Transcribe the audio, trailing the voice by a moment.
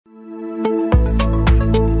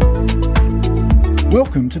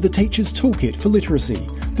Welcome to the Teacher's Toolkit for Literacy,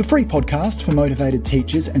 the free podcast for motivated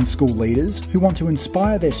teachers and school leaders who want to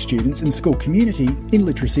inspire their students and school community in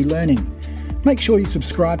literacy learning. Make sure you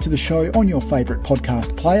subscribe to the show on your favourite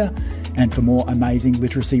podcast player, and for more amazing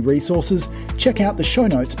literacy resources, check out the show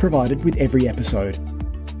notes provided with every episode.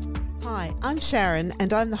 Hi, I'm Sharon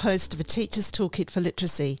and I'm the host of a Teacher's Toolkit for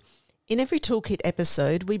Literacy. In every Toolkit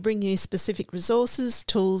episode, we bring you specific resources,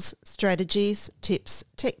 tools, strategies, tips,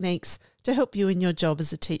 techniques to help you in your job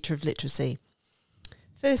as a teacher of literacy.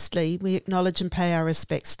 Firstly, we acknowledge and pay our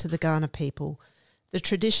respects to the Kaurna people, the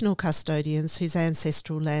traditional custodians whose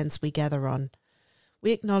ancestral lands we gather on.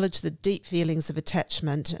 We acknowledge the deep feelings of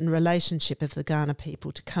attachment and relationship of the Kaurna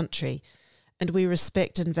people to country, and we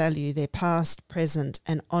respect and value their past, present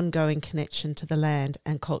and ongoing connection to the land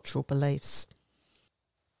and cultural beliefs.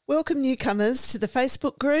 Welcome newcomers to the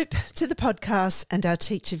Facebook group, to the podcast and our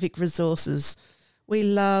Teacher Vic resources. We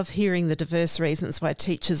love hearing the diverse reasons why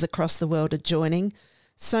teachers across the world are joining.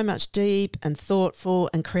 So much deep and thoughtful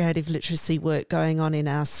and creative literacy work going on in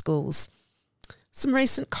our schools. Some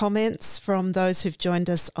recent comments from those who've joined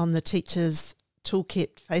us on the Teachers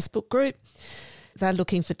Toolkit Facebook group. They're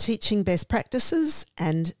looking for teaching best practices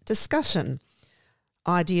and discussion,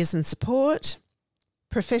 ideas and support,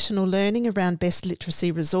 professional learning around best literacy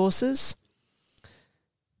resources.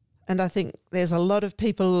 And I think there's a lot of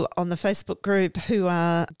people on the Facebook group who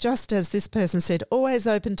are, just as this person said, always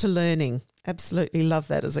open to learning. Absolutely love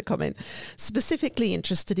that as a comment. Specifically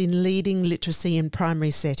interested in leading literacy in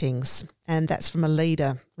primary settings. And that's from a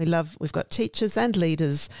leader. We've got teachers and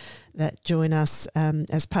leaders that join us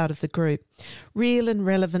as part of the group. Real and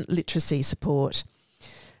relevant literacy support.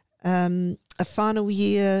 A final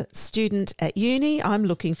year student at uni, I'm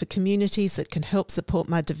looking for communities that can help support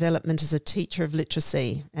my development as a teacher of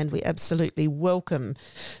literacy, and we absolutely welcome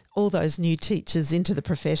all those new teachers into the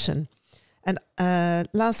profession. And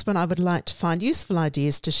last one, I would like to find useful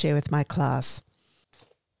ideas to share with my class.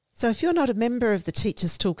 So if you're not a member of the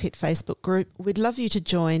Teachers Toolkit Facebook group, we'd love you to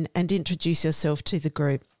join and introduce yourself to the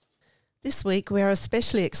group. This week, we're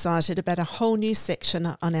especially excited about a whole new section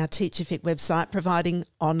on our TeacherFit website providing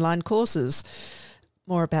online courses.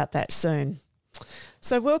 More about that soon.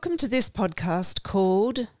 So welcome to this podcast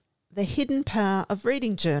called The Hidden Power of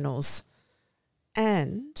Reading Journals.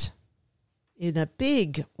 And in a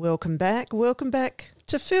big welcome back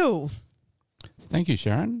to Phil. Thank you,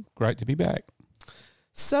 Sharon. Great to be back.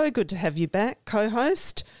 So good to have you back,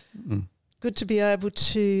 co-host. Good to be able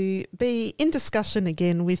to be in discussion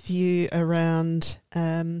again with you around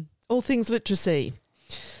all things literacy.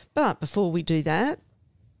 But before we do that,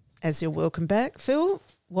 as you're welcome back, Phil,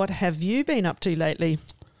 what have you been up to lately?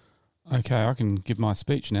 Okay, I can give my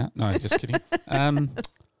speech now. No, just kidding.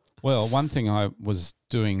 Well, one thing I was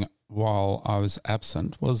doing while I was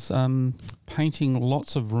absent was painting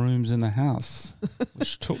lots of rooms in the house,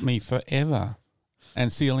 which took me forever,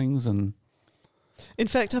 and ceilings and... In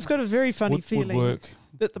fact, I've got a very funny feeling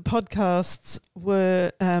that the podcasts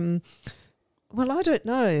were, well, I don't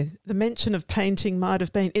know. The mention of painting might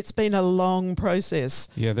have been, it's been a long process.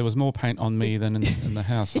 Yeah, there was more paint on me than in the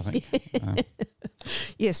house, I think.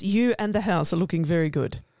 Yes, you and the house are looking very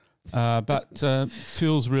good. But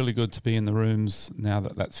feels really good to be in the rooms now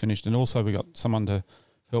that that's finished. And also we got someone to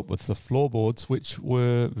help with the floorboards, which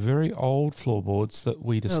were very old floorboards that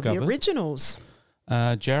we discovered. The originals.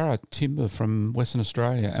 Jarrah timber from Western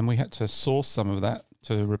Australia, and we had to source some of that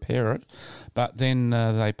to repair it. But then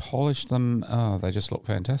they polished them. Oh, they just look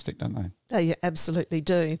fantastic, don't they? They absolutely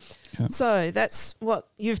do. Yep. So that's what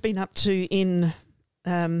you've been up to in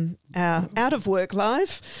our out-of-work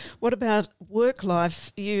life. What about work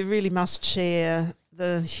life? You really must share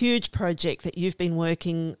the huge project that you've been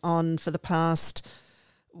working on for the past,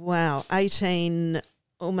 18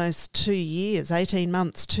 months, 2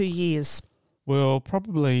 years. Well,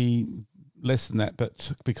 probably less than that,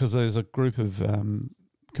 but because there's a group of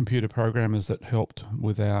computer programmers that helped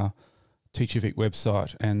with our TeacherVic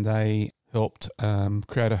website, and they helped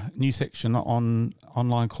create a new section on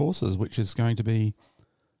online courses, which is going to be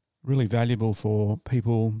really valuable for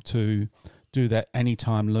people to do that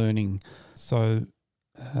anytime learning. So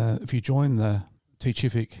if you join the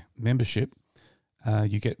TeacherVic membership,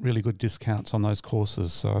 you get really good discounts on those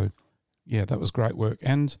courses. So, yeah, that was great work.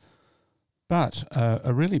 But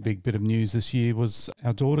a really big bit of news this year was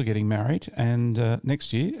our daughter getting married and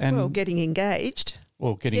next year. And getting engaged.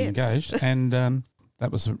 Engaged. And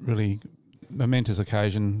that was a really momentous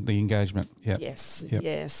occasion, the engagement. Yep.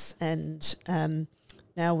 Yes. And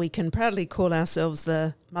now we can proudly call ourselves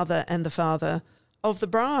the mother and the father of the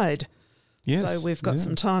bride. Yes. So we've got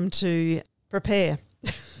some time to prepare.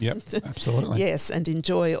 Yep, absolutely. Yes, and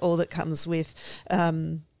enjoy all that comes with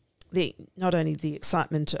not only the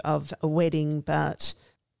excitement of a wedding, but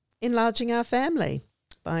enlarging our family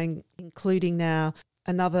by including now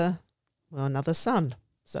another son,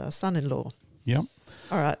 so a son-in-law. Yep.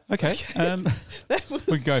 All right. Okay.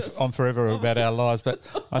 We can go on forever about our lives, but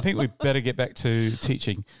I think we better get back to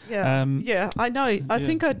teaching. Yeah, I know. I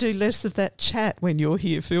think I do less of that chat when you're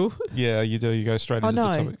here, Phil. Yeah, you do. You go straight into the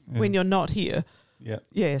topic. Yeah. When you're not here. Yeah.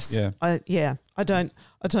 Yes. Yeah. I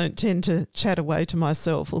don't tend to chat away to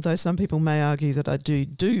myself, although some people may argue that I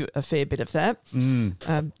do a fair bit of that.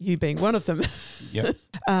 You being one of them. Yep.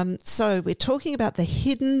 So we're talking about the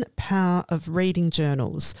hidden power of reading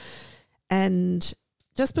journals. And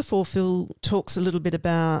just before Phil talks a little bit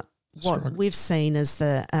about what we've seen as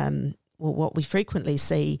what we frequently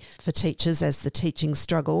see for teachers as the teaching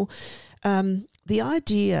struggle, the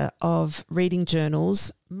idea of reading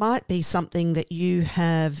journals might be something that you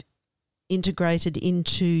have integrated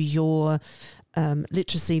into your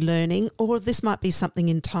literacy learning, or this might be something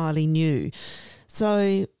entirely new.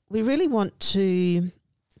 So we really want to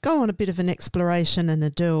go on a bit of an exploration and a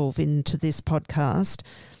delve into this podcast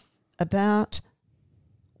about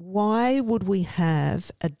why would we have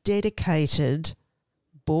a dedicated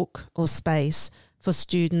book or space for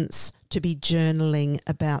students to be journaling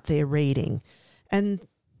about their reading. And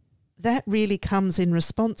that really comes in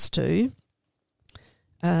response to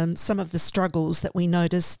some of the struggles that we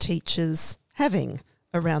notice teachers having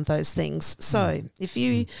around those things. So if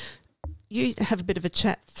you have a bit of a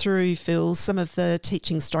chat through, Phil, some of the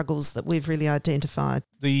teaching struggles that we've really identified.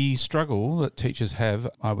 The struggle that teachers have,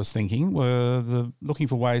 I was thinking, were looking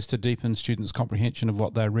for ways to deepen students' comprehension of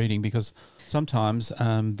what they're reading, because sometimes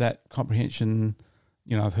that comprehension,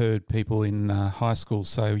 I've heard people in high school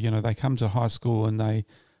say, they come to high school and they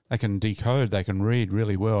can decode, they can read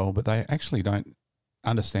really well, but they actually don't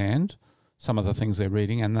understand some of the things they're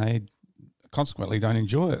reading, and they consequently don't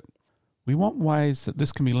enjoy it. We want ways that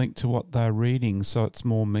this can be linked to what they're reading so it's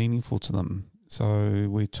more meaningful to them. So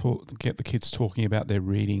we get the kids talking about their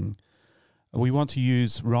reading. We want to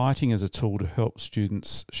use writing as a tool to help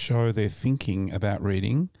students show their thinking about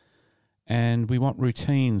reading, and we want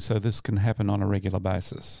routines so this can happen on a regular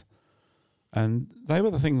basis. And they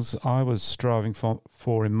were the things I was striving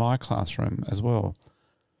for in my classroom as well.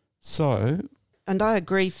 So... And I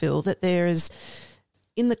agree, Phil, that there is,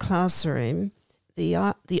 in the classroom,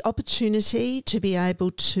 the opportunity to be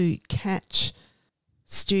able to catch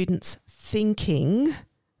students thinking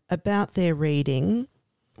about their reading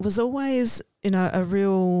was always, a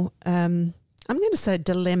real, I'm going to say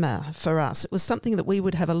dilemma for us. It was something that we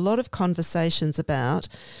would have a lot of conversations about.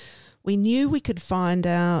 We knew we could find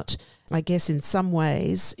out, I guess in some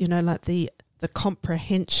ways, like the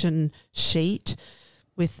comprehension sheet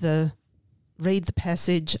with the read the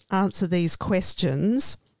passage, answer these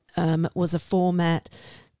questions, was a format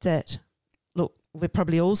that, look, we're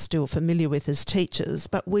probably all still familiar with as teachers,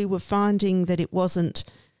 but we were finding that it wasn't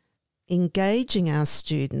engaging our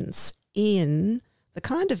students in the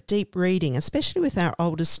kind of deep reading, especially with our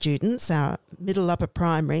older students, our middle upper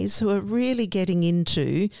primaries, who are really getting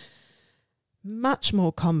into much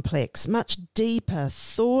more complex, much deeper,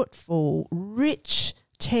 thoughtful, rich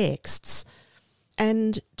texts,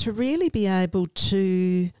 and to really be able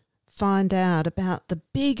to find out about the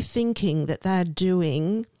big thinking that they're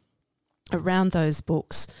doing around those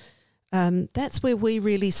books. That's where we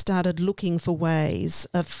really started looking for ways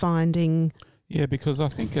of finding... Yeah, because I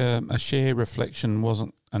think a share reflection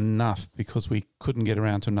wasn't enough because we couldn't get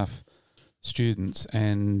around to enough students,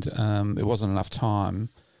 and it wasn't enough time.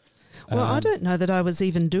 Well, I don't know that I was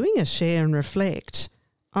even doing a share and reflect.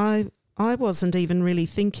 I wasn't even really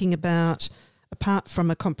thinking about, apart from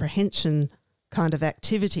a comprehension kind of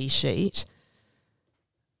activity sheet,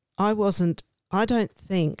 I don't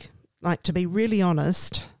think, like, to be really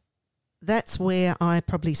honest, that's where I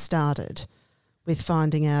probably started with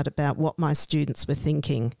finding out about what my students were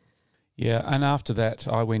thinking. Yeah, and after that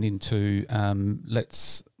I went into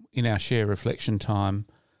in our share reflection time,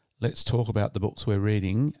 let's talk about the books we're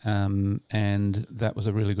reading, and that was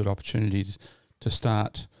a really good opportunity to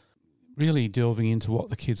start really delving into what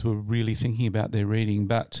the kids were really thinking about their reading,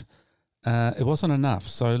 but it wasn't enough.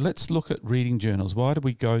 So let's look at reading journals. Why did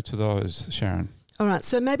we go to those, Sharon? All right,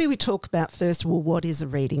 so maybe we talk about, first of all, what is a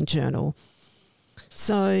reading journal?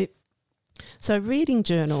 So reading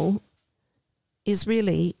journal is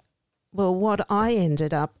really, well, what I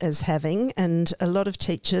ended up as having, and a lot of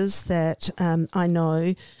teachers that I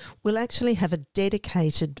know will actually have a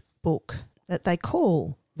dedicated book that they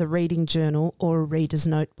call the reading journal or a reader's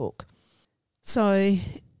notebook. So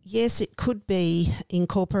yes, it could be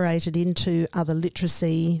incorporated into other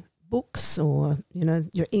literacy books or,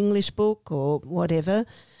 your English book or whatever.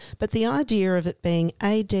 But the idea of it being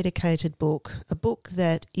a dedicated book, a book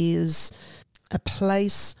that is a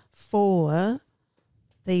place for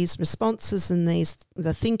these responses and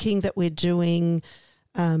the thinking that we're doing,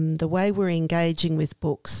 the way we're engaging with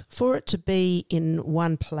books, for it to be in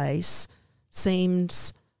one place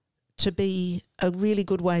seems to be a really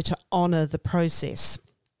good way to honour the process.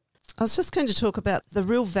 I was just going to talk about the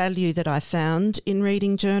real value that I found in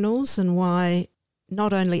reading journals and why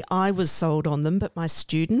not only I was sold on them, but my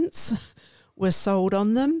students were sold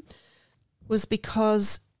on them, was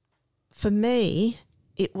because for me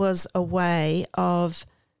it was a way of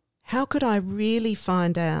how could I really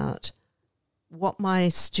find out what my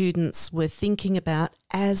students were thinking about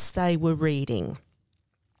as they were reading,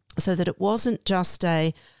 so that it wasn't just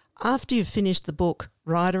after you've finished the book,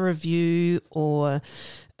 write a review or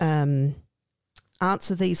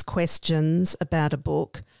answer these questions about a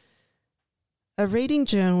book. A reading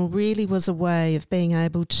journal really was a way of being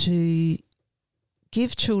able to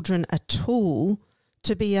give children a tool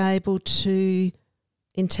to be able to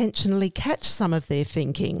intentionally catch some of their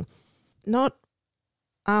thinking, not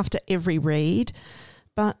after every read,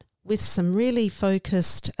 but with some really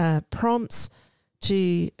focused prompts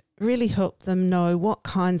to really help them know what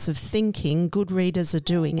kinds of thinking good readers are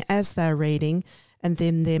doing as they're reading, and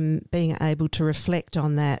then them being able to reflect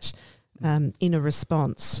on that in a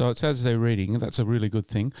response. So it's as they're reading, that's a really good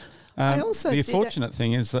thing. The fortunate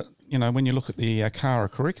thing is that, when you look at the CARA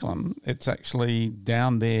curriculum, it's actually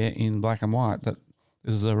down there in black and white that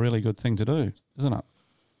this is a really good thing to do, isn't it?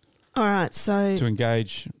 All right, so... to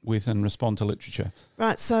engage with and respond to literature.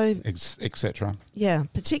 Right, so... etc. Yeah,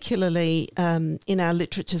 particularly in our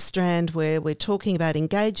literature strand where we're talking about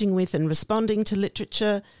engaging with and responding to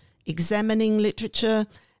literature, examining literature,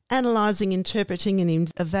 analysing, interpreting and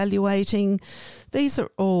evaluating. These are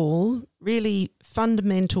all really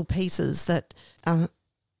fundamental pieces that are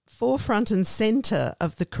forefront and centre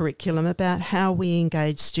of the curriculum about how we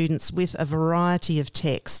engage students with a variety of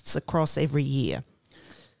texts across every year.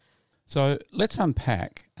 So let's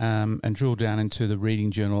unpack and drill down into the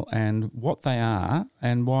reading journal and what they are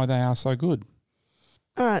and why they are so good.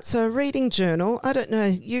 All right, so a reading journal, I don't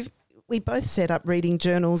know, we both set up reading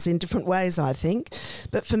journals in different ways, I think.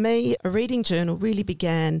 But for me, a reading journal really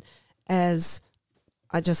began as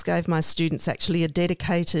I just gave my students actually a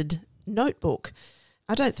dedicated notebook.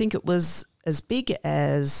 I don't think it was as big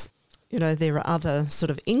as, there are other sort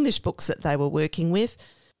of English books that they were working with,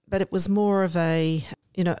 but it was more of a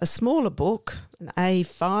smaller book, an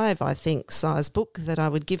A5, I think, size book that I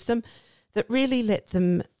would give them that really let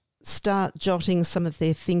them start jotting some of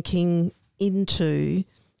their thinking into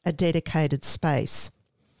a dedicated space.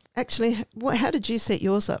 Actually, how did you set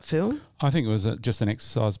yours up, Phil? I think it was just an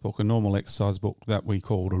exercise book, a normal exercise book that we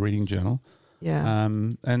called a reading journal. Yeah.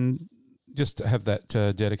 And just to have that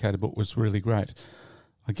dedicated book was really great.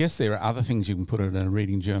 I guess there are other things you can put in a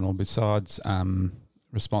reading journal besides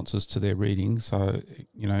responses to their reading. So,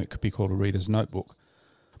 it could be called a reader's notebook.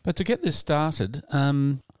 But to get this started,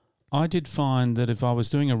 I did find that if I was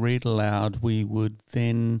doing a read aloud, we would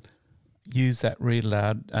then use that read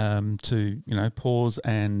aloud to, pause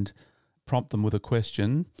and prompt them with a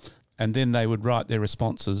question, and then they would write their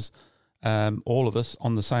responses, all of us,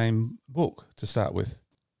 on the same book to start with.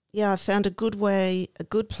 Yeah, I found a good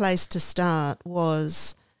place to start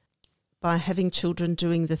was by having children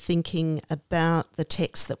doing the thinking about the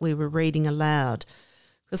text that we were reading aloud.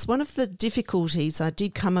 Because one of the difficulties I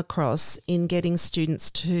did come across in getting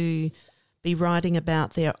students to be writing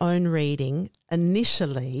about their own reading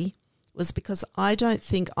initially was because I don't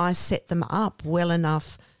think I set them up well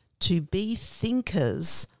enough to be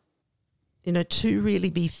thinkers, to really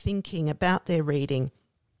be thinking about their reading.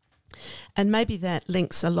 And maybe that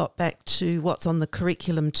links a lot back to what's on the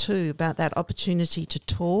curriculum too, about that opportunity to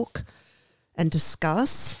talk and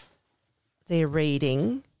discuss their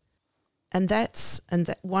reading. And that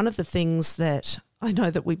one of the things that I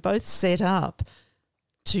know that we both set up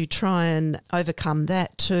to try and overcome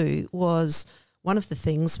that too was one of the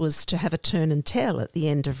things was to have a turn and tell at the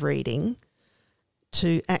end of reading,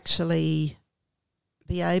 to actually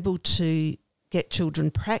be able to get children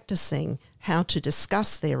practicing how to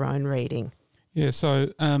discuss their own reading. Yeah, so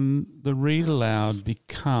the read aloud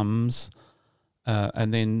becomes,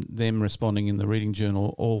 and then them responding in the reading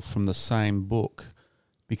journal all from the same book,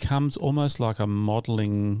 becomes almost like a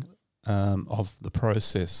modelling of the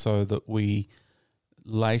process, so that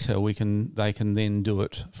they can then do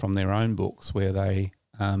it from their own books where they,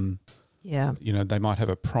 they might have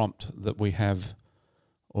a prompt that we have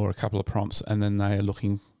or a couple of prompts, and then they are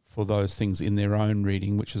looking for those things in their own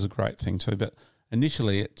reading, which is a great thing too. But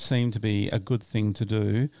initially it seemed to be a good thing to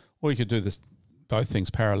do, or you could do both things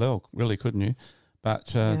parallel, really, couldn't you? But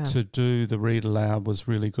to do the read aloud was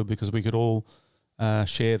really good because we could all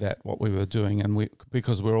share what we were doing, and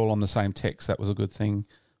because we're all on the same text, that was a good thing.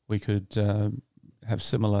 We could have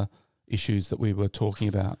similar issues that we were talking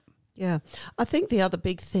about. Yeah. I think the other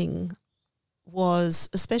big thing was,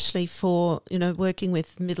 especially for, working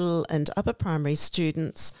with middle and upper primary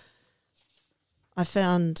students, I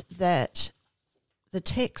found that the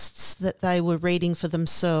texts that they were reading for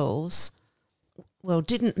themselves,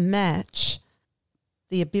 didn't match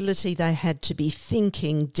the ability they had to be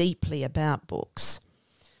thinking deeply about books.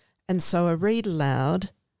 And so a read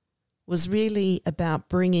aloud was really about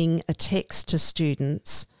bringing a text to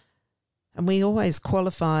students. And we always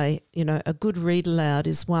qualify, a good read aloud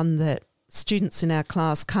is one that students in our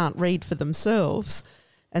class can't read for themselves.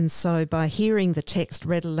 And so by hearing the text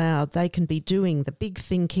read aloud, they can be doing the big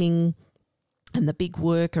thinking and the big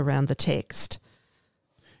work around the text.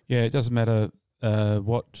 Yeah, it doesn't matter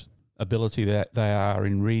what ability that they are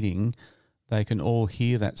in reading, they can all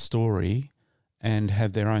hear that story and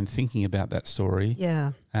have their own thinking about that story.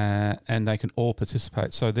 Yeah. And they can all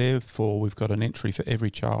participate. So therefore, we've got an entry for every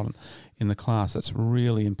child in the class. That's a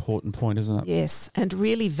really important point, isn't it? Yes, and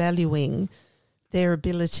really valuing their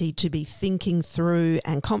ability to be thinking through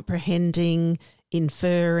and comprehending,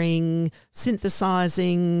 inferring,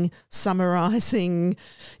 synthesising, summarising,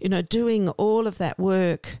 doing all of that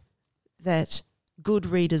work that good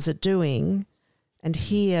readers are doing. And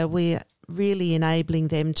here we're really enabling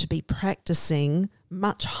them to be practicing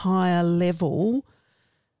much higher level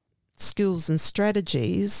skills and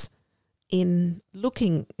strategies in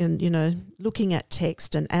looking at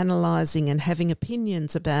text and analysing and having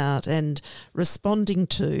opinions about and responding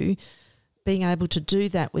to, being able to do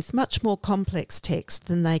that with much more complex text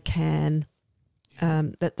than they can,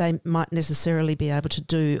 that they might necessarily be able to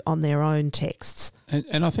do on their own texts.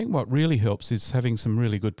 And I think what really helps is having some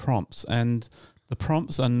really good prompts. And the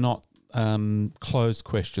prompts are not closed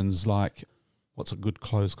questions like, what's a good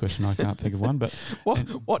closed question? I can't think of one. But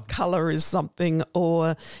what colour is something,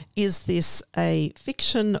 or is this a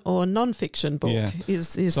fiction or non-fiction book?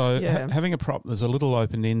 Yeah. Having a prompt that's a little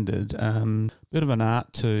open-ended, bit of an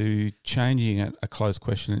art to changing a closed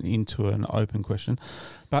question into an open question.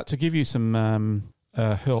 But to give you some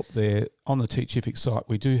help there, on the Teachific site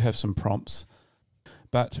we do have some prompts.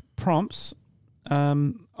 But prompts,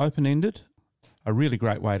 open-ended, a really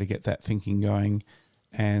great way to get that thinking going.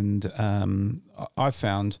 And I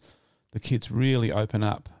found the kids really open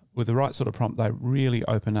up. With the right sort of prompt, they really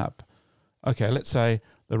open up. Okay, let's say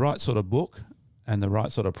the right sort of book and the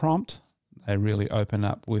right sort of prompt, they really open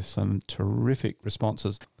up with some terrific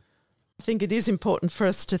responses. I think it is important for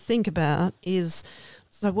us to think about is,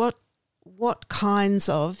 so what kinds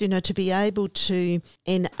of, to be able to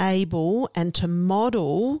enable and to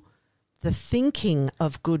model the thinking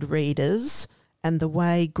of good readers and the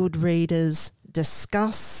way good readers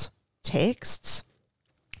discuss texts.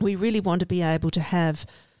 We really want to be able to have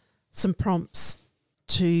some prompts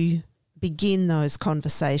to begin those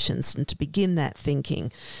conversations and to begin that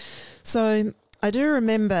thinking. So I do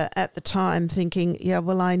remember at the time thinking,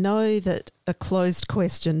 I know that a closed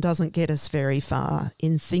question doesn't get us very far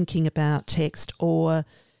in thinking about text or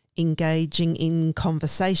engaging in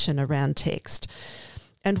conversation around text.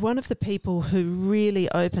 And one of the people who really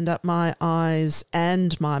opened up my eyes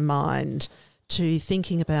and my mind to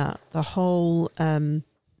thinking about the whole,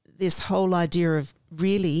 this whole idea of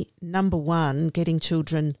really, number one, getting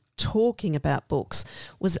children talking about books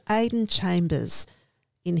was Aidan Chambers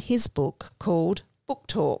in his book called Book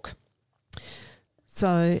Talk.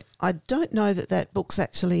 So I don't know that book's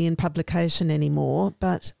actually in publication anymore,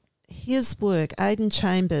 but his work, Aidan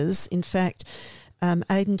Chambers, in fact,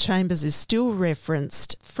 Aidan Chambers is still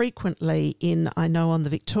referenced frequently on the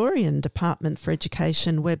Victorian Department for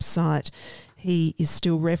Education website. He is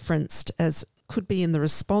still referenced as, could be in the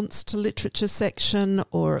response to literature section,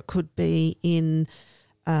 or it could be in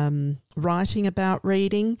writing about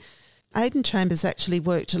reading. Aidan Chambers actually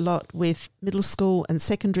worked a lot with middle school and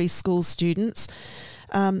secondary school students,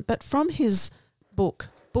 but from his book,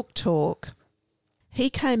 Book Talk,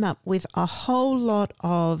 he came up with a whole lot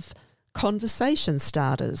of conversation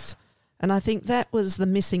starters. And I think that was the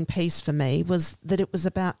missing piece for me, was that it was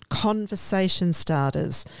about conversation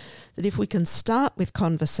starters. That if we can start with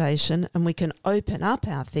conversation and we can open up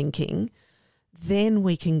our thinking, then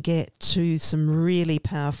we can get to some really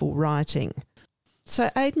powerful writing. So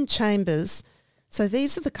Aidan Chambers, so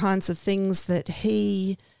these are the kinds of things that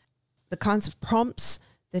the kinds of prompts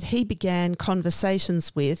that he began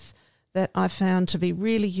conversations with that I found to be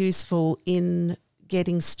really useful in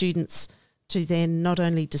getting students to then not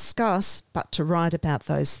only discuss but to write about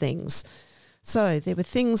those things. So there were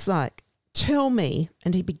things like, tell me,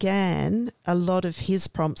 and he began a lot of his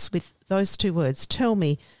prompts with those two words, tell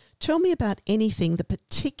me about anything that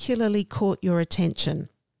particularly caught your attention.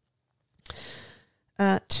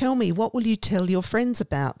 Tell me, what will you tell your friends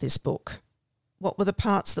about this book? What were the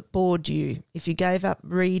parts that bored you? If you gave up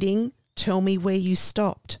reading, tell me where you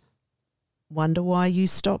stopped. Wonder why you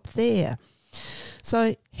stopped there.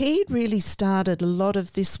 So he'd really started a lot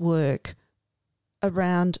of this work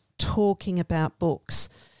around talking about books.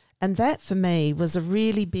 And that for me was a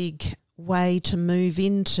really big way to move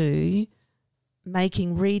into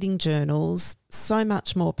making reading journals so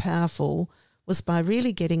much more powerful, was by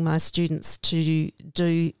really getting my students to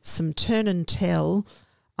do some turn and tell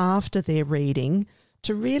after their reading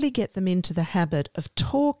to really get them into the habit of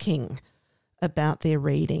talking about their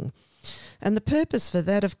reading. And the purpose for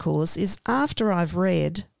that, of course, is after I've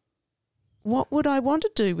read, what would I want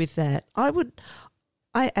to do with that?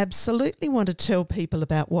 I absolutely want to tell people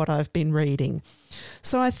about what I've been reading.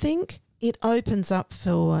 So I think it opens up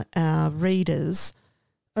for our readers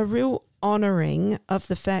a real honouring of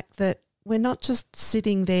the fact that we're not just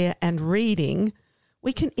sitting there and reading,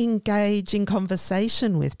 we can engage in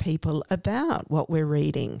conversation with people about what we're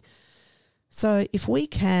reading. So if we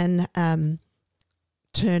can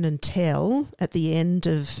turn and tell at the end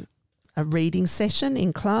of a reading session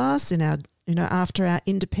in class, in our, after our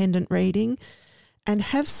independent reading, and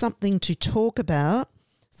have something to talk about.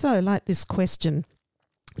 So like this question,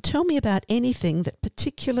 tell me about anything that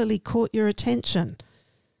particularly caught your attention.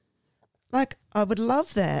 Like, I would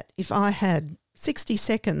love that if I had 60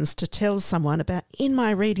 seconds to tell someone about, in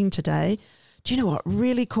my reading today, do you know what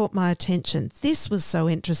really caught my attention? This was so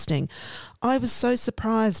interesting. I was so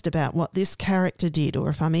surprised about what this character did, or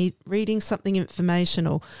if I'm reading something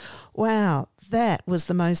informational, wow, that was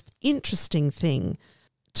the most interesting thing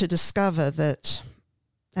to discover, that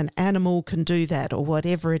an animal can do that, or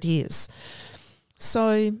whatever it is.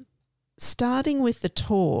 So starting with the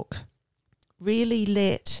talk really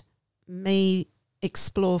let me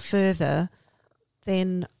explore further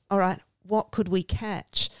then, all right, what could we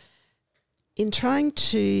catch? In trying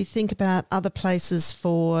to think about other places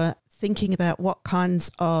for thinking about what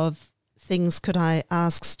kinds of things could I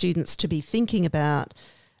ask students to be thinking about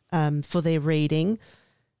for their reading,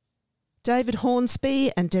 David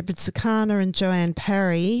Hornsby and Deborah Tsakana and Joanne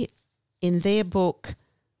Parry, in their book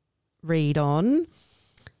Read On,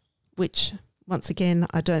 which once again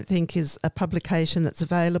I don't think is a publication that's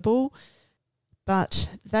available, but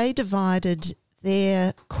they divided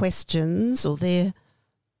their questions or their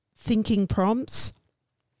thinking prompts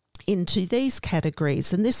into these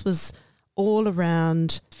categories, and this was all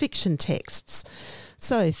around fiction texts.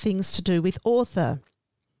 So things to do with author.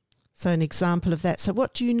 So an example of that. So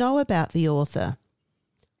what do you know about the author?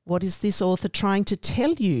 What is this author trying to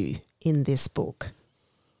tell you in this book?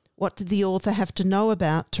 What did the author have to know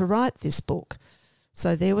about to write this book?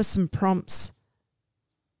 So there were some prompts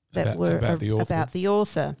that were about the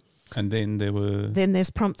author. And then there's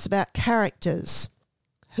prompts about characters.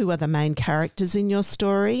 Who are the main characters in your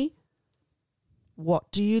story?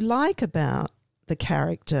 What do you like about the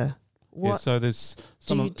character? So there's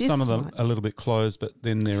some of them a little bit closed, but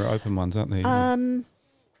then there are open ones, aren't there?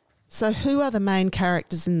 So who are the main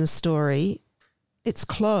characters in the story? It's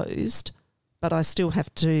closed, but I still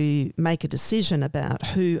have to make a decision about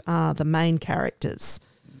who are the main characters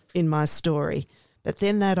in my story. But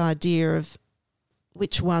then that idea of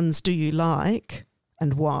which ones do you like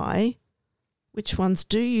and why? Which ones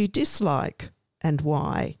do you dislike and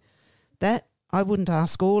why? That I wouldn't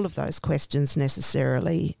ask all of those questions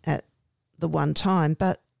necessarily at the one time,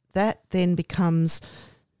 but that then becomes,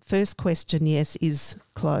 first question, yes, is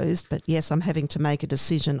closed, but yes, I'm having to make a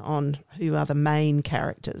decision on who are the main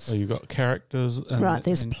characters. So you've got characters. Right,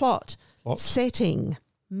 there's plot, setting,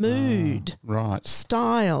 mood, right,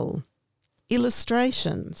 style,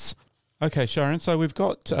 illustrations. Okay, Sharon, so we've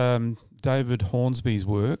got David Hornsby's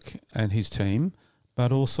work and his team,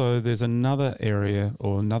 but also there's another area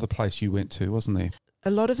or another place you went to, wasn't there? A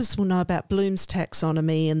lot of us will know about Bloom's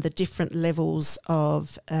taxonomy and the different levels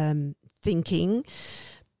of thinking.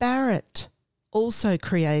 Barrett also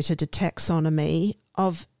created a taxonomy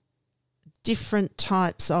of different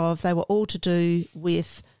types of, they were all to do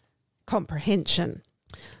with comprehension.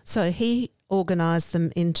 So he organised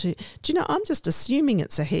them into, do you know, I'm just assuming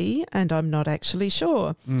it's a he and I'm not actually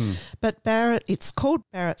sure. But Barrett, it's called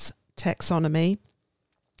Barrett's taxonomy,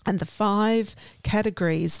 and the 5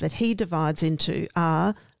 categories that he divides into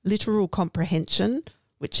are literal comprehension,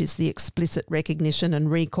 which is the explicit recognition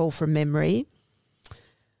and recall from memory.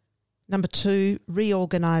 Number 2,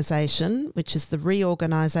 reorganisation, which is the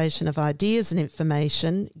reorganisation of ideas and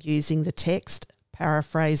information using the text,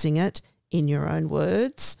 paraphrasing it in your own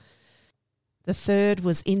words. The third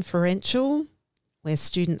was inferential, where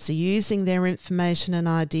students are using their information and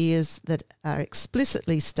ideas that are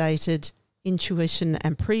explicitly stated, intuition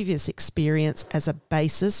and previous experience as a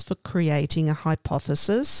basis for creating a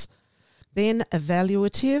hypothesis. Then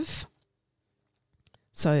evaluative,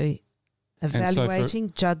 so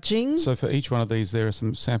evaluating, judging. So for each one of these, there are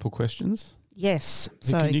some sample questions? Yes.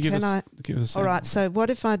 So So can you give us a all sample? right, so what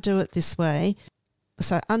if I do it this way?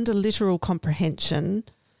 So under literal comprehension,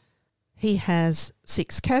 he has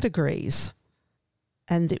 6 categories,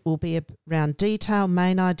 and it will be around detail,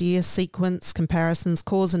 main idea, sequence, comparisons,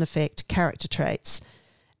 cause and effect, character traits.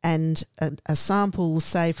 And a sample will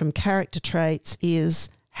say from character traits is,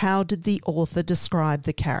 how did the author describe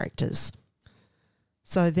the characters?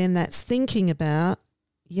 So then that's thinking about,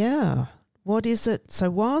 what is it? So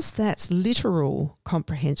whilst that's literal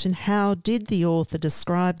comprehension, how did the author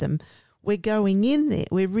describe them? We're going in there.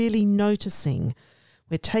 We're really noticing.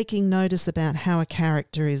 We're taking notice about how a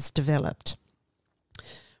character is developed.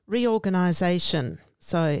 Reorganisation.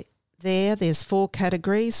 So there's 4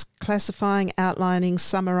 categories: classifying, outlining,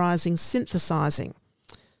 summarising, synthesising.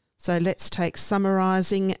 So let's take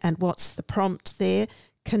summarising, and what's the prompt there?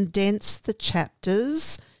 Condense the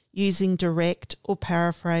chapters using direct or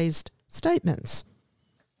paraphrased statements.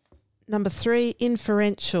 Number 3,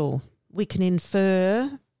 inferential. We can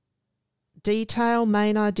infer detail,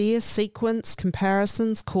 main idea, sequence,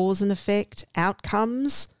 comparisons, cause and effect,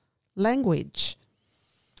 outcomes, language.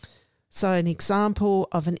 So an example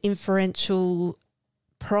of an inferential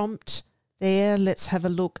prompt there, let's have a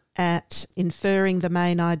look at inferring the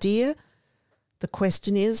main idea. The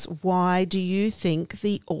question is, why do you think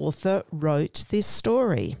the author wrote this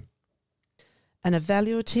story? An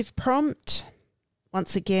evaluative prompt.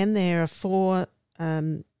 Once again, there are 4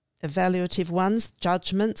 evaluative ones: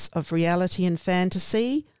 judgments of reality and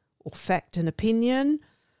fantasy, or fact and opinion,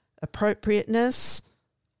 appropriateness,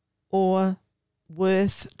 or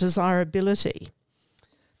worth, desirability.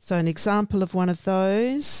 So an example of one of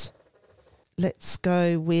those, let's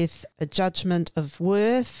go with a judgment of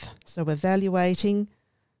worth, so evaluating.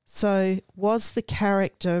 So was the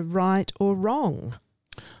character right or wrong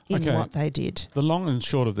in what they did? The long and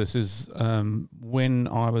short of this is when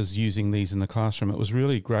I was using these in the classroom, it was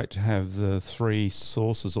really great to have the 3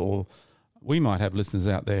 sources, or we might have listeners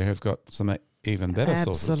out there who've got some even better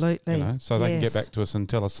sources. Absolutely. So they can get back to us and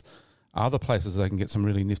tell us other places they can get some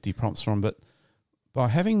really nifty prompts from. But by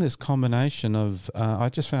having this combination of, I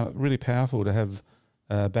just found it really powerful to have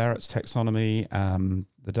Barrett's Taxonomy,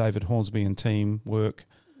 the David Hornsby and team work,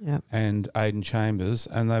 and Aidan Chambers,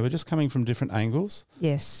 and they were just coming from different angles.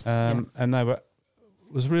 Yes. And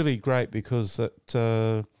was really great because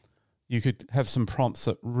that you could have some prompts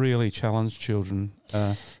that really challenged children,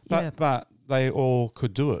 but they all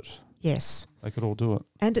could do it. Yes. They could all do it.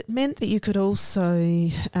 And it meant that you could also,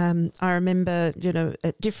 I remember,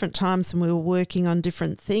 at different times when we were working on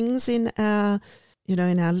different things in our,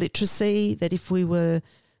 in our literacy, that if we were,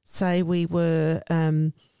 say we were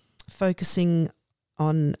focusing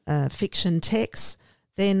on fiction texts,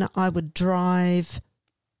 then I would drive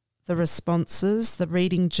the responses. The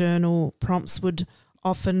reading journal prompts would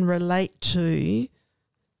often relate to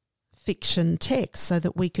fiction text so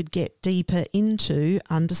that we could get deeper into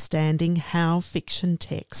understanding how fiction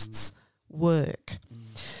texts work.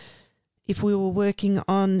 If we were working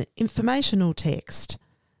on informational text,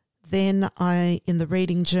 then I, in the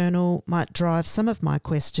reading journal, might drive some of my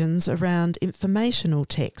questions around informational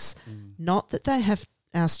texts. Not that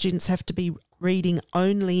our students have to be reading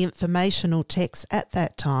only informational texts at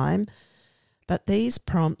that time, but these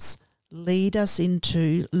prompts lead us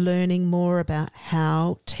into learning more about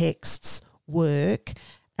how texts work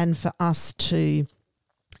and for us to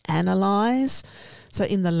analyse. So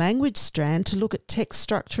in the language strand, to look at text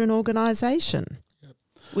structure and organisation,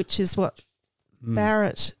 which is what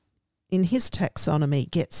Barrett in his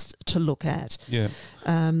taxonomy gets to look at. Yeah.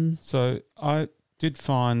 So I did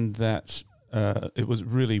find that it was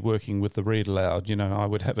really working with the read aloud. I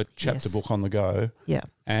would have a chapter book on the go. Yeah.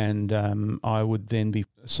 And I would then be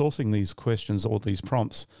sourcing these questions or these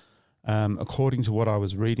prompts according to what I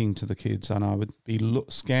was reading to the kids, and I would be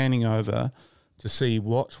scanning over to see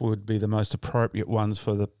what would be the most appropriate ones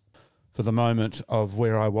for the moment of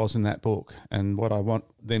where I was in that book and what I want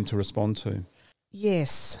them to respond to.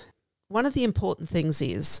 Yes. One of the important things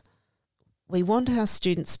is we want our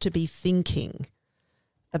students to be thinking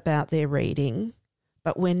about their reading,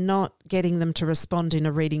 but we're not getting them to respond in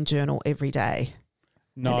a reading journal every day.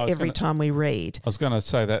 No, and every time we read. I was going to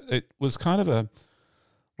say that it was kind of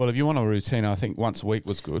if you want a routine, I think once a week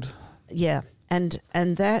was good. Yeah, and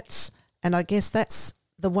I guess that's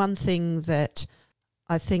the one thing that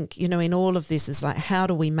I think, in all of this is like, how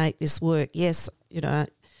do we make this work? Yes,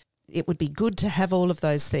 it would be good to have all of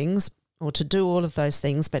those things or to do all of those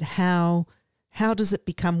things, but how does it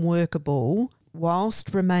become workable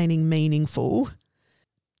whilst remaining meaningful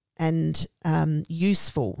and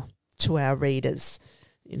useful to our readers,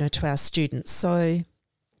 to our students?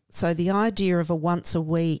 So the idea of a once a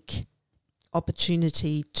week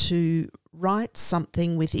opportunity to write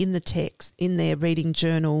something within the text in their reading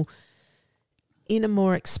journal in a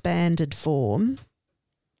more expanded form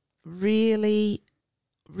really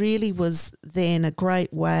was then a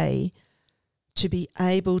great way to be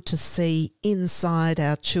able to see inside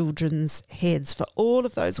our children's heads for all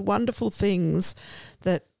of those wonderful things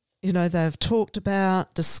that, they've talked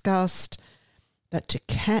about, discussed, but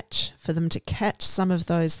for them to catch some of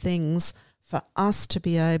those things, for us to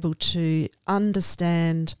be able to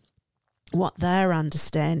understand what they're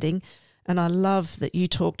understanding. And I love that you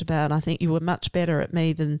talked about, I think you were much better at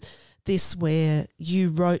me than this, where you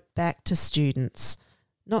wrote back to students,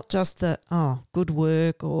 not just good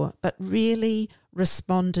work, but really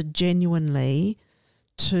responded genuinely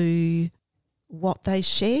to what they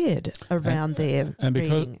shared around their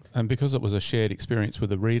reading. And because it was a shared experience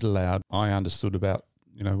with the read aloud, I understood about,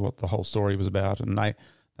 what the whole story was about, and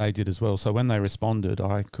they did as well. So when they responded,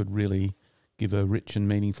 I could really give a rich and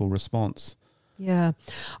meaningful response. Yeah.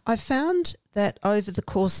 I found that over the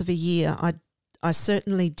course of a year, I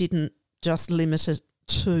certainly didn't just limit it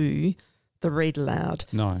to the read aloud.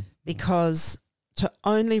 No. Because to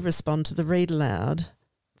only respond to the read aloud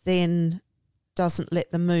then doesn't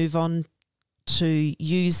let them move on to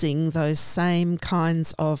using those same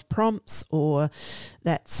kinds of prompts or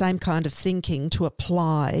that same kind of thinking to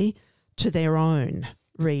apply to their own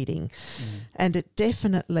reading. And it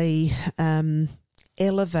definitely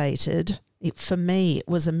elevated it. For me, it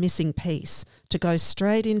was a missing piece to go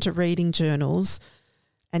straight into reading journals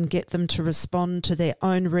and get them to respond to their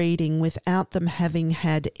own reading without them having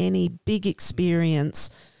had any big experience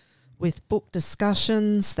with book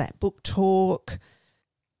discussions, that book talk,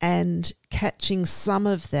 and catching some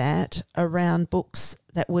of that around books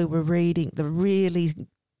that we were reading, the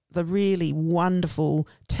really wonderful,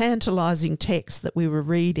 tantalising text that we were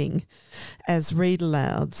reading as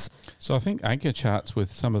read-alouds. So I think anchor charts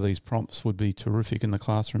with some of these prompts would be terrific in the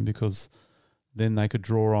classroom, because then they could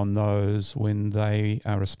draw on those when they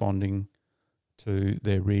are responding to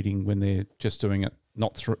their reading, when they're just doing it,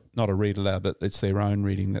 not a read aloud, but it's their own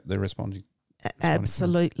reading that they're responding.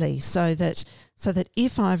 Absolutely. So that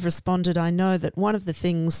if I've responded, I know that one of the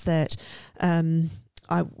things that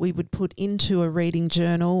we would put into a reading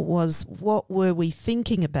journal was, what were we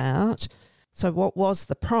thinking about? So what was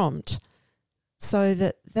the prompt? So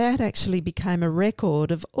that actually became a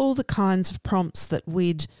record of all the kinds of prompts that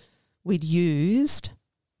we'd used.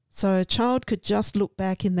 So a child could just look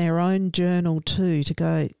back in their own journal too to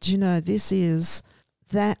go, do you know,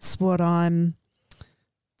 that's what I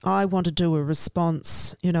want to do a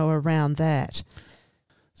response, around that.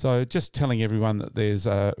 So just telling everyone that there's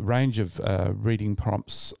a range of reading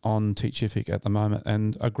prompts on Teachific at the moment,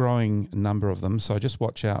 and a growing number of them. So just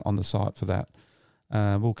watch out on the site for that.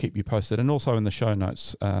 We'll keep you posted. And also in the show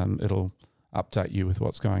notes, it'll update you with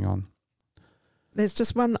what's going on. There's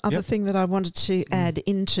just one other thing that I wanted to add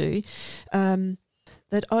into,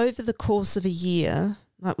 that over the course of a year,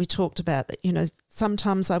 like we talked about, that,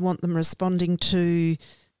 sometimes I want them responding to,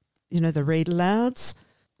 the read alouds.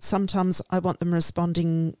 Sometimes I want them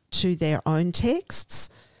responding to their own texts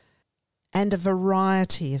and a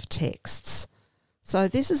variety of texts. So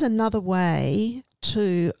this is another way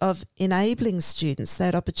of enabling students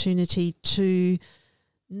that opportunity to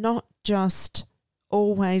not just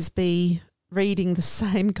always be reading the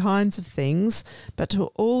same kinds of things, but to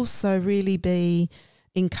also really be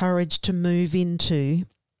encouraged to move into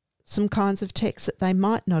some kinds of texts that they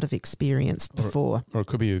might not have experienced before. Or it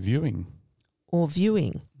could be a viewing. Or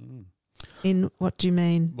viewing. In what do you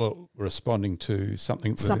mean? Well, responding to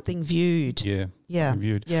something. Something viewed. Yeah. Yeah.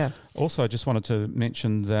 Viewed. Yeah. Also, I just wanted to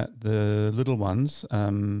mention that the little ones,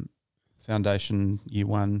 Foundation Year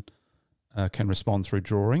 1, can respond through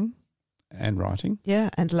drawing and writing. Yeah,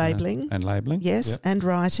 and labelling. And labelling. Yes, yep. And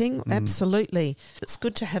writing, absolutely. It's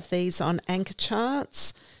good to have these on anchor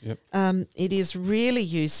charts. Yep. It is really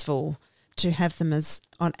useful to have them as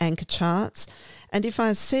on anchor charts. And if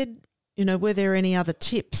I said, were there any other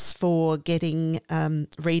tips for getting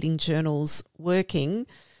reading journals working?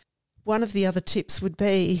 one of the other tips would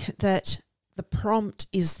be that the prompt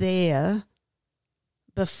is there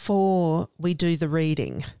before we do the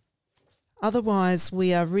reading. Otherwise,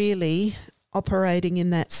 we are really operating in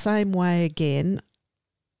that same way again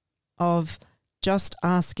of just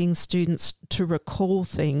asking students to recall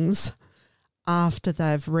things after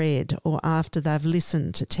they've read or after they've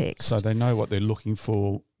listened to text. So they know what they're looking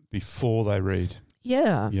for before they read.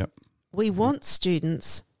 Yeah. Yep. We want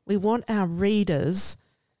students, we want our readers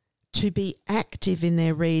to be active in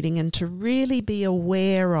their reading and to really be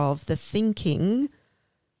aware of the thinking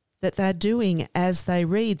that they're doing as they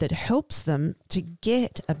read that helps them to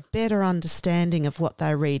get a better understanding of what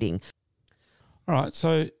they're reading. All right,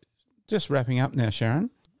 so just wrapping up now,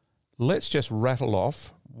 Sharon, let's just rattle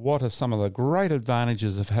off what are some of the great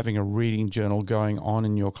advantages of having a reading journal going on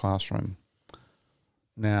in your classroom.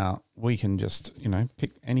 Now, we can just,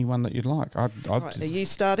 pick any one that you'd like. Right, are you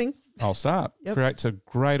starting? I'll start. Yep. Creates a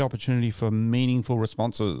great opportunity for meaningful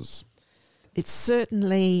responses. It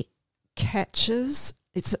certainly catches.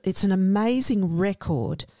 It's an amazing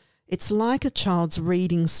record. It's like a child's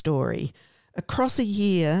reading story across a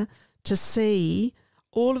year to see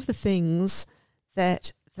all of the things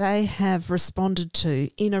that they have responded to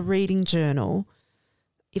in a reading journal.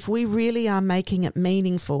 If we really are making it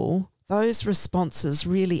meaningful, those responses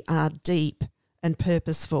really are deep and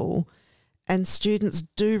purposeful, and students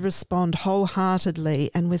do respond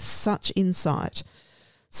wholeheartedly and with such insight.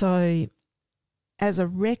 So as a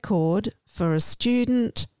record for a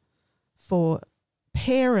student, for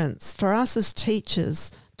parents, for us as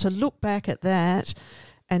teachers to look back at that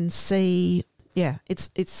and see, it's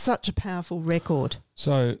such a powerful record.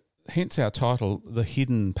 So hence our title, The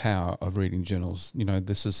Hidden Power of Reading Journals.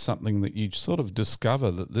 This is something that you sort of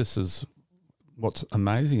discover that this is what's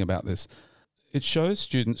amazing about this. It shows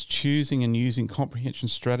students choosing and using comprehension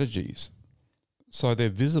strategies so they're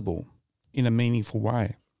visible in a meaningful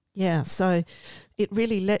way. Yeah, so it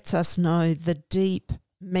really lets us know the deep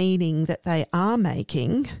meaning that they are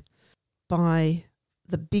making by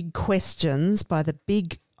the big questions, by the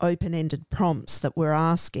big open-ended prompts that we're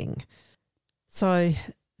asking. So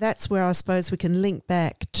that's where I suppose we can link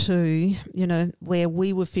back to, where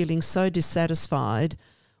we were feeling so dissatisfied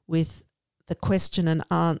with the question and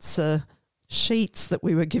answer sheets that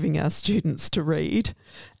we were giving our students to read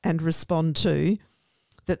and respond to,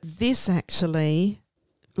 that this actually,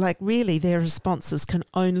 really their responses can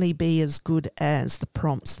only be as good as the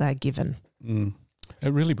prompts they're given. It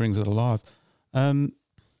really brings it alive. I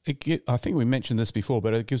think we mentioned this before,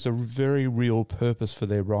 but it gives a very real purpose for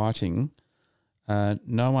their writing.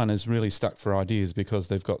 No one is really stuck for ideas because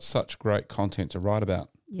they've got such great content to write about.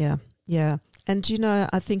 Yeah. And,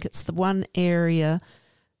 I think it's the one area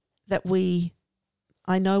that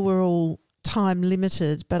I know we're all time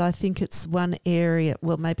limited, but I think it's one area,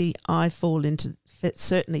 maybe I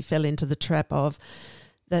certainly fell into the trap of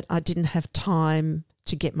that I didn't have time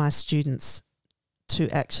to get my students to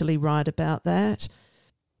actually write about that.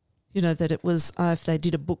 That it was, if they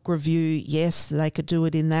did a book review, yes, they could do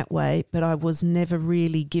it in that way, but I was never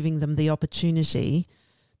really giving them the opportunity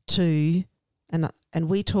to, and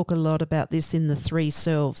we talk a lot about this in the 3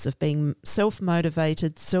 selves of being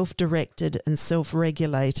self-motivated, self-directed and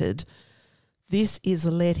self-regulated. This is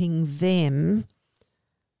letting them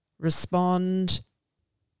respond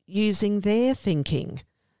using their thinking.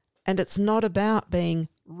 And it's not about being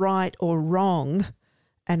right or wrong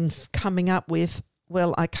and coming up with,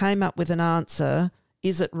 I came up with an answer.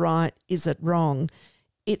 Is it right? Is it wrong?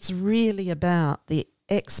 It's really about the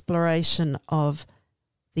exploration of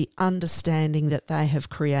the understanding that they have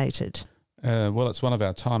created. It's one of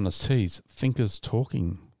our timeless T's, thinkers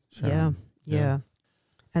talking. Sharon. Yeah.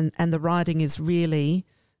 And the writing is really,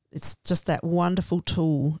 it's just that wonderful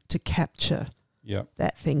tool to capture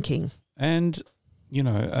that thinking. And,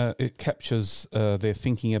 it captures their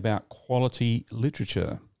thinking about quality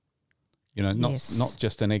literature. Not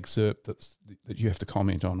just an excerpt that you have to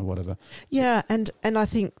comment on or whatever. Yeah, and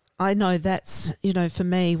I know that's, for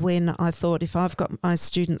me, when I thought if I've got my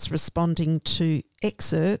students responding to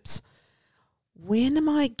excerpts, when am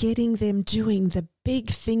I getting them doing the big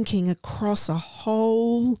thinking across a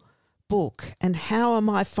whole book, and how am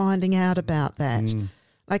I finding out about that?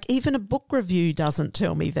 Even a book review doesn't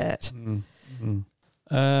tell me that.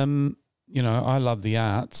 I love the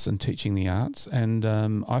arts and teaching the arts, and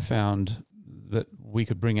I found that we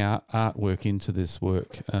could bring our artwork into this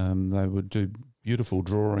work. They would do beautiful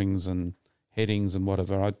drawings and headings and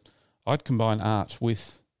whatever. I'd combine art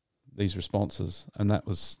with these responses, and that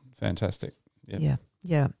was fantastic.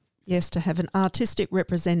 Yeah. Yes, to have an artistic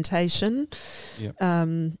representation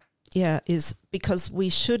is because we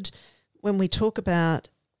should, when we talk about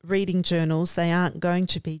reading journals, they aren't going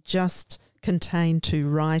to be just contained to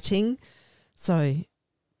writing. So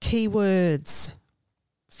keywords,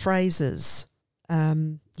 phrases.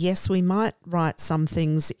 Yes, we might write some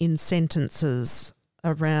things in sentences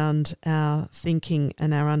around our thinking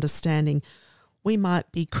and our understanding. We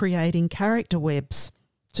might be creating character webs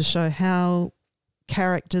to show how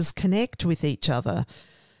characters connect with each other.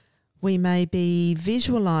 We may be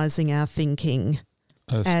visualising our thinking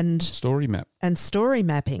and story map and story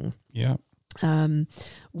mapping. Yeah.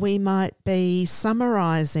 We might be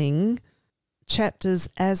summarising chapters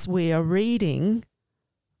as we are reading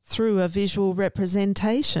through a visual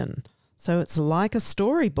representation. So it's like a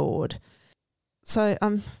storyboard. So,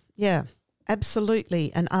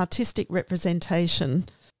 absolutely an artistic representation.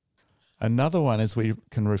 Another one is we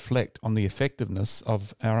can reflect on the effectiveness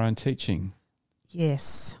of our own teaching.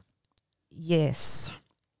 Yes.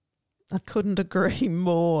 I couldn't agree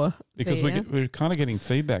more. Because we're kind of getting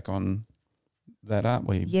feedback on that, aren't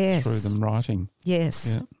we? Yes. Through them writing.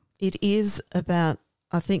 Yes. Yeah. It is about,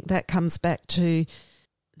 I think that comes back to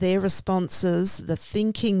their responses, the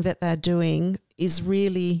thinking that they're doing is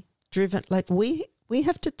really driven. Like we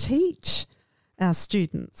have to teach our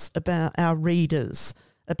students about our readers,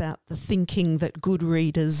 about the thinking that good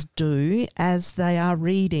readers do as they are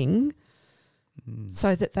reading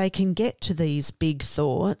so that they can get to these big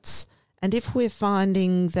thoughts. And if we're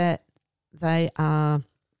finding that they are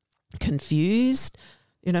confused,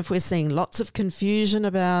 if we're seeing lots of confusion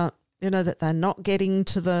about, that they're not getting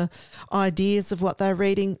to the ideas of what they're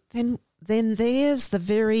reading, then there's the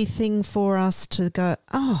very thing for us to go,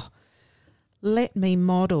 let me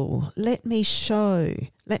model, let me show,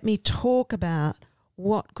 let me talk about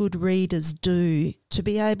what good readers do to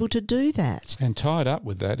be able to do that. And tied up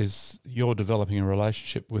with that is you're developing a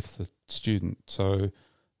relationship with the student. So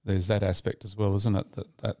there's that aspect as well, isn't it?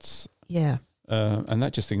 That's yeah. And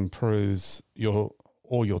that just improves your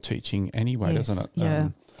teaching anyway, Yes, doesn't it? Yeah.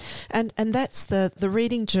 And that's the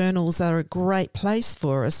reading journals are a great place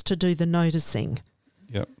for us to do the noticing.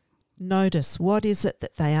 Yep. Notice what is it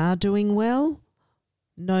that they are doing well,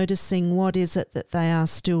 noticing what is it that they are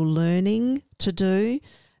still learning to do,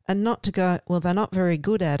 and not to go, well, they're not very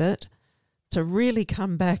good at it, to really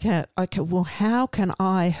come back at, okay, well, how can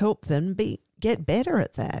I help them get better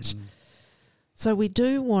at that? So we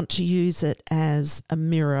do want to use it as a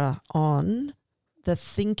mirror on the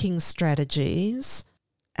thinking strategies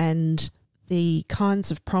and the kinds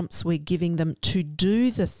of prompts we're giving them to do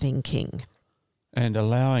the thinking. And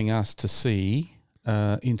allowing us to see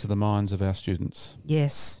into the minds of our students.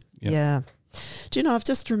 Yes, Yep. yeah. Do you know, I've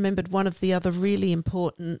just remembered one of the other really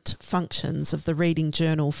important functions of the reading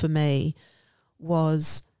journal for me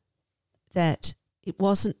was that it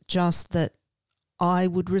wasn't just that I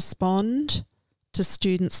would respond to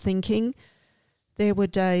students' thinking. There were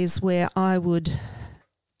days where I would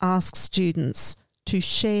ask students to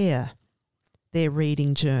share their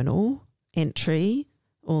reading journal entry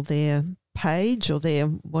or their page or their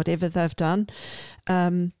whatever they've done,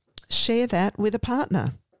 share that with a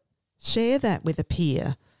partner, share that with a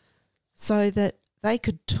peer so that they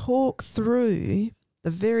could talk through the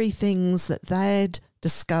very things that they'd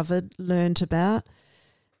discovered, learnt about.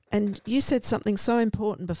 And you said something so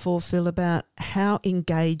important before, Phil, about how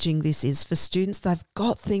engaging this is for students. They've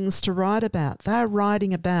got things to write about. They're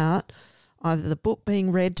writing about either the book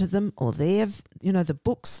being read to them or the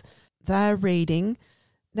books they're reading.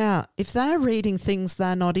 Now, if they're reading things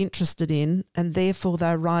they're not interested in and therefore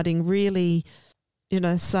they're writing really,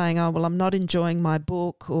 saying, oh, well, I'm not enjoying my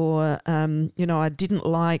book or, I didn't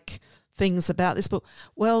like things about this book,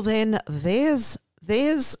 well, then there's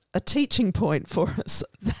a teaching point for us.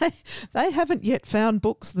 They haven't yet found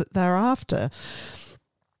books that they're after.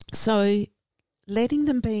 So letting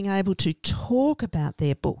them being able to talk about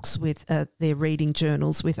their books with their reading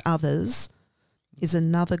journals with others is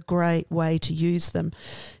another great way to use them.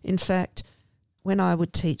 In fact, when I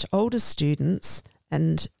would teach older students,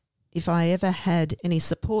 and if I ever had any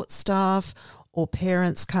support staff or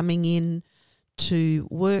parents coming in to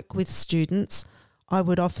work with students, I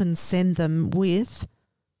would often send them with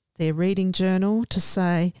their reading journal to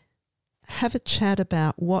say, have a chat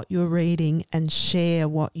about what you're reading and share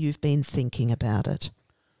what you've been thinking about it.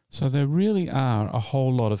 So there really are a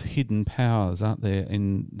whole lot of hidden powers, aren't there,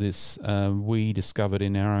 in this we discovered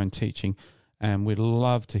in our own teaching, and we'd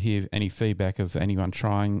love to hear any feedback of anyone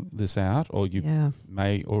trying this out, or you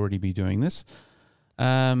may already be doing this.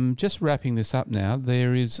 Just wrapping this up now,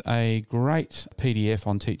 there is a great PDF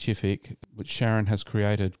on Teachific which Sharon has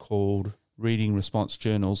created called Reading Response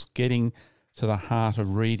Journals, Getting to the Heart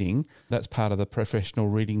of Reading. That's part of the professional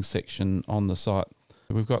reading section on the site.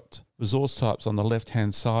 We've got resource types on the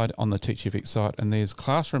left-hand side on the Teachific site, and there's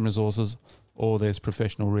classroom resources or there's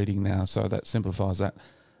professional reading now, so that simplifies that.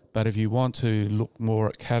 But if you want to look more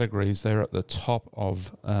at categories, they're at the top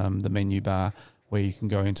of the menu bar, where you can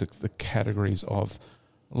go into the categories of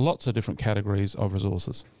lots of different categories of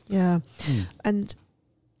resources. Yeah. And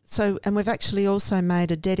we've actually also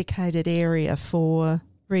made a dedicated area for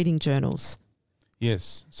reading journals.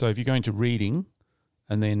 Yes. So if you're going to reading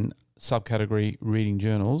and then subcategory reading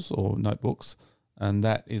journals or notebooks, and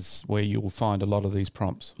that is where you'll find a lot of these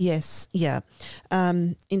prompts. Yes, yeah.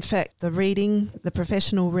 In fact, the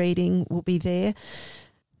professional reading will be there.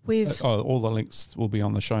 All the links will be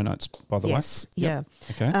on the show notes, by the way. Yes, yeah.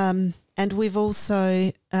 Okay. And we've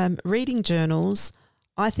also, reading journals,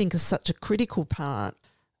 I think, are such a critical part,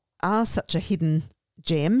 are such a hidden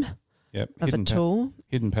gem of a tool.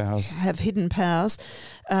 Hidden powers. Have hidden powers,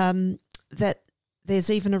 that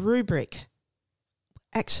there's even a rubric.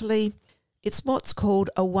 Actually, it's what's called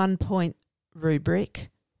a 1-point rubric,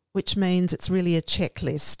 which means it's really a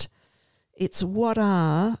checklist. It's what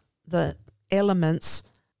are the elements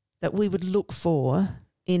that we would look for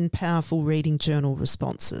in powerful reading journal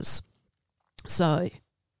responses. So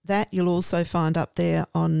that you'll also find up there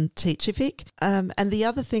on Teachific. And the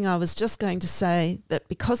other thing I was just going to say, that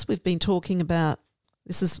because we've been talking about,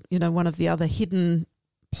 this is, one of the other hidden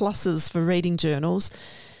pluses for reading journals,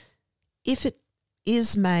 if it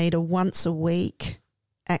is made a once a week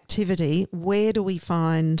activity, where do we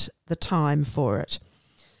find the time for it?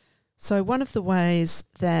 So one of the ways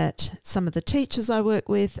that some of the teachers I work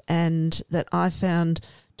with and that I found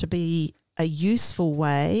to be a useful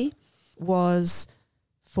way was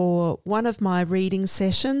for one of my reading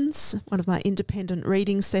sessions, one of my independent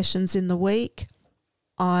reading sessions in the week,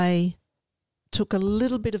 I took a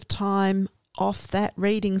little bit of time off that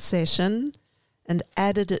reading session and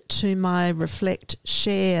added it to my reflect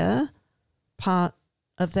share part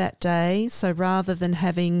of that day. So rather than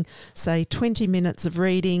having, say, 20 minutes of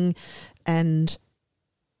reading and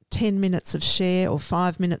 10 minutes of share or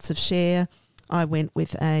 5 minutes of share, I went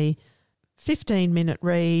with a 15-minute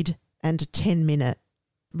read and a 10-minute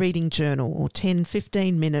reading journal, or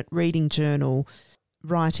 15-minute reading journal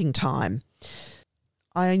writing time.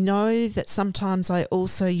 I know that sometimes I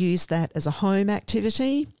also use that as a home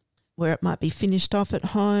activity where it might be finished off at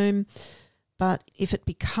home, but if it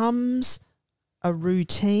becomes a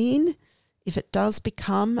routine, if it does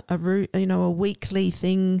become a weekly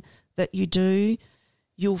thing that you do,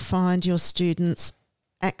 you'll find your students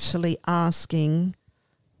actually asking,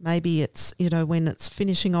 maybe it's, when it's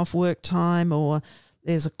finishing off work time or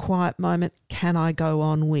there's a quiet moment, can I go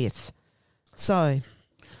on with? So,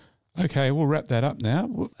 okay, we'll wrap that up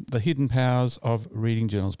now, the hidden powers of reading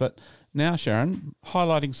journals. But now, Sharon,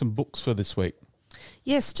 highlighting some books for this week.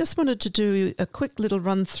 Yes, just wanted to do a quick little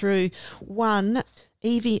run through. One,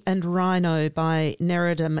 Evie and Rhino by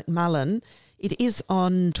Nerida McMullen. It is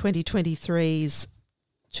on 2023's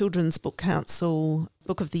Children's Book Council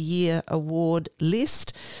Book of the Year award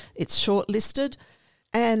list. It's shortlisted.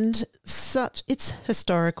 And it's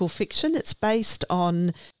historical fiction. It's based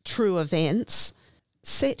on true events.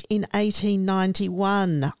 Set in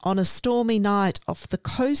 1891 on a stormy night off the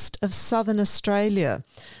coast of southern Australia,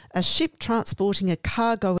 a ship transporting a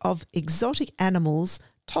cargo of exotic animals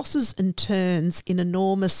tosses and turns in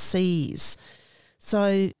enormous seas.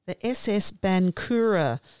 So the SS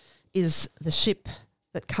Bankura is the ship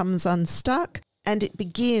that comes unstuck, and it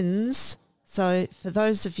begins. So for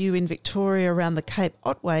those of you in Victoria around the Cape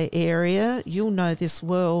Otway area, you'll know this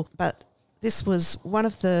well, but this was one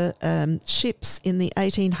of the ships in the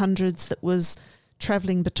 1800s that was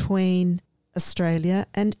travelling between Australia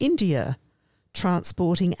and India,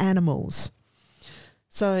 transporting animals.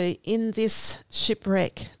 So in this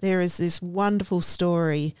shipwreck, there is this wonderful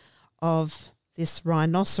story of this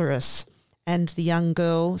rhinoceros and the young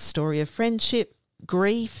girl, story of friendship,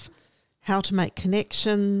 grief, how to make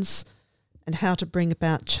connections, and how to bring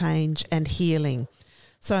about change and healing.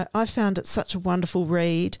 So I found it such a wonderful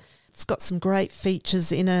read. It's got some great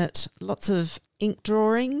features in it, lots of ink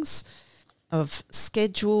drawings of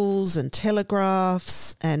schedules and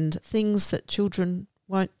telegraphs and things that children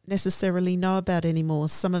won't necessarily know about anymore.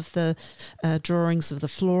 Some of the drawings of the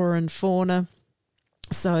flora and fauna.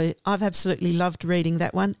 So I've absolutely loved reading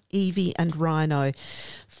that one, Evie and Rhino,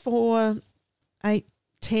 for 8,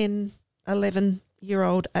 10,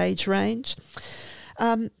 11-year-old age range.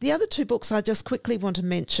 The other two books I just quickly want to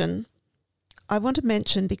mention,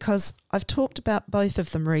 because I've talked about both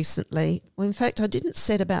of them recently. Well, in fact, I didn't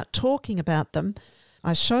set about talking about them.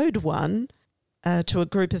 I showed one to a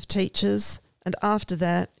group of teachers And after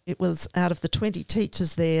that, it was out of the 20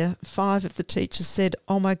 teachers there, 5 of the teachers said,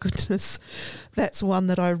 oh my goodness, that's one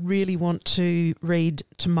that I really want to read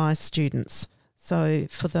to my students. So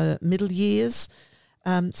for the middle years,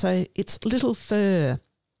 so it's Little Fur,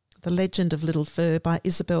 The Legend of Little Fur by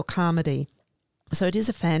Isabel Carmody. So it is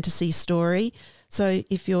a fantasy story. So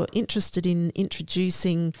if you're interested in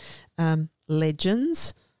introducing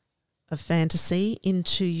legends of fantasy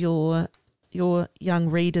into your young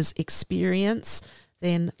reader's experience,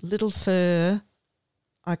 then Little Fur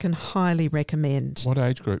I can highly recommend. What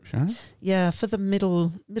age group, Sharon? Yeah, for the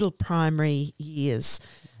middle primary years.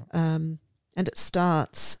 And it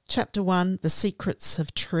starts, Chapter 1, The Secrets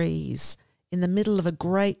of Trees. In the middle of a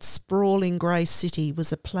great sprawling grey city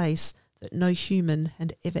was a place that no human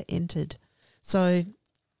had ever entered. So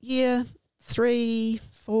year 3,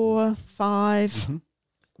 4, 5,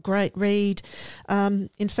 great read.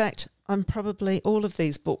 In fact, I'm probably, all of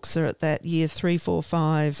these books are at that year 3, 4,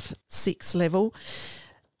 5, 6 level.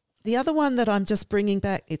 The other one that I'm just bringing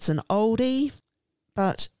back, it's an oldie,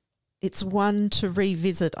 but it's one to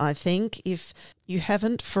revisit, I think, if you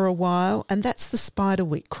haven't for a while, and that's the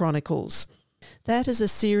Spiderwick Chronicles. That is a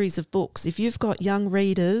series of books. If you've got young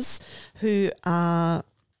readers who are,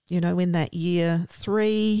 in that year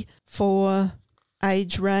 3, 4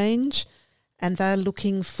 age range, and they're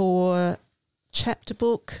looking for chapter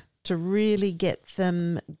book to really get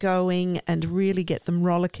them going and really get them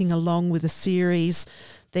rollicking along with a series,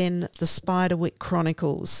 then the Spiderwick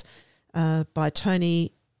Chronicles by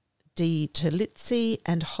Tony D. Terlizzi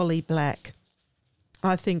and Holly Black,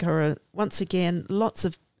 I think are, once again, lots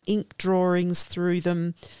of ink drawings through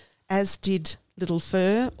them, as did Little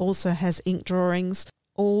Fur, also has ink drawings,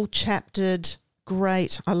 all chaptered,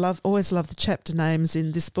 great. I always love the chapter names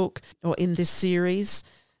in this book or in this series.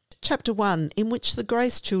 Chapter 1, in which the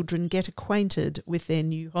Grace children get acquainted with their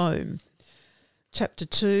new home. Chapter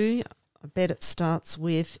 2, I bet it starts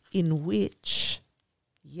with in which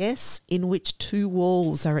 2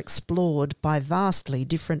 walls are explored by vastly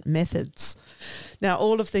different methods. Now,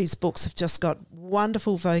 all of these books have just got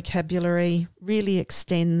wonderful vocabulary, really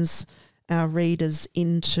extends our readers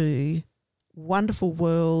into wonderful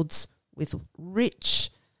worlds with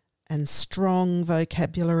rich and strong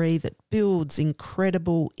vocabulary that builds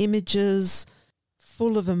incredible images,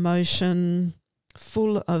 full of emotion,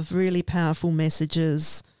 full of really powerful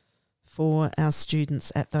messages for our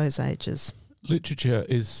students at those ages. Literature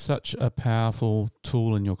is such a powerful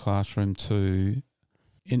tool in your classroom to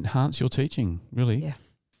enhance your teaching, really. Yeah.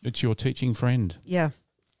 It's your teaching friend. Yeah,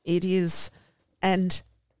 it is. And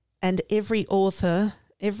every author,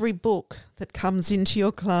 every book that comes into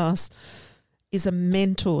your class is a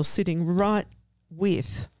mentor sitting right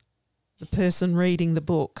with the person reading the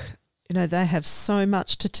book. They have so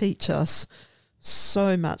much to teach us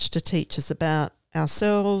about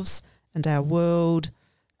ourselves and our world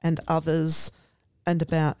and others, and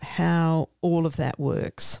about how all of that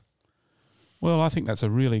works. Well, I think that's a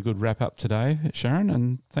really good wrap-up today, Sharon,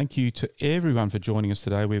 and thank you to everyone for joining us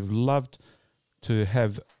today. We've loved to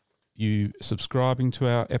have you subscribing to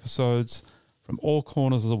our episodes from all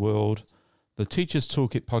corners of the world. The Teacher's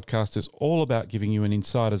Toolkit podcast is all about giving you an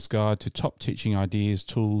insider's guide to top teaching ideas,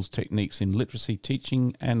 tools, techniques in literacy,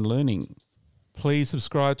 teaching and learning. Please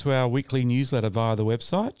subscribe to our weekly newsletter via the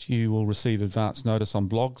website. You will receive advance notice on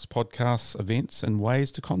blogs, podcasts, events, and ways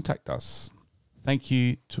to contact us. Thank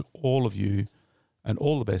you to all of you, and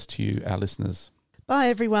all the best to you, our listeners. Bye,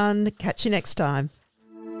 everyone. Catch you next time.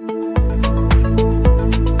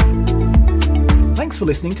 Thanks for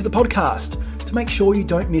listening to the podcast. To make sure you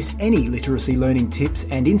don't miss any literacy learning tips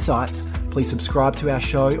and insights, please subscribe to our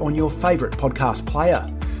show on your favourite podcast player.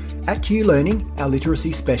 At Q Learning, our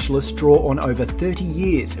literacy specialists draw on over 30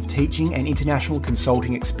 years of teaching and international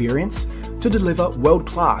consulting experience to deliver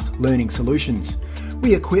world-class learning solutions.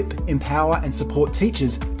 We equip, empower and support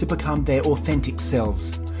teachers to become their authentic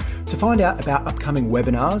selves. To find out about upcoming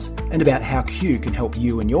webinars and about how Q can help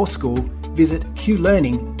you and your school, visit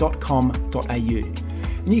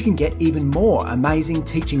qlearning.com.au. And you can get even more amazing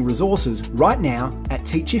teaching resources right now at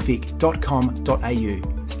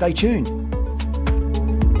teachific.com.au. Stay tuned.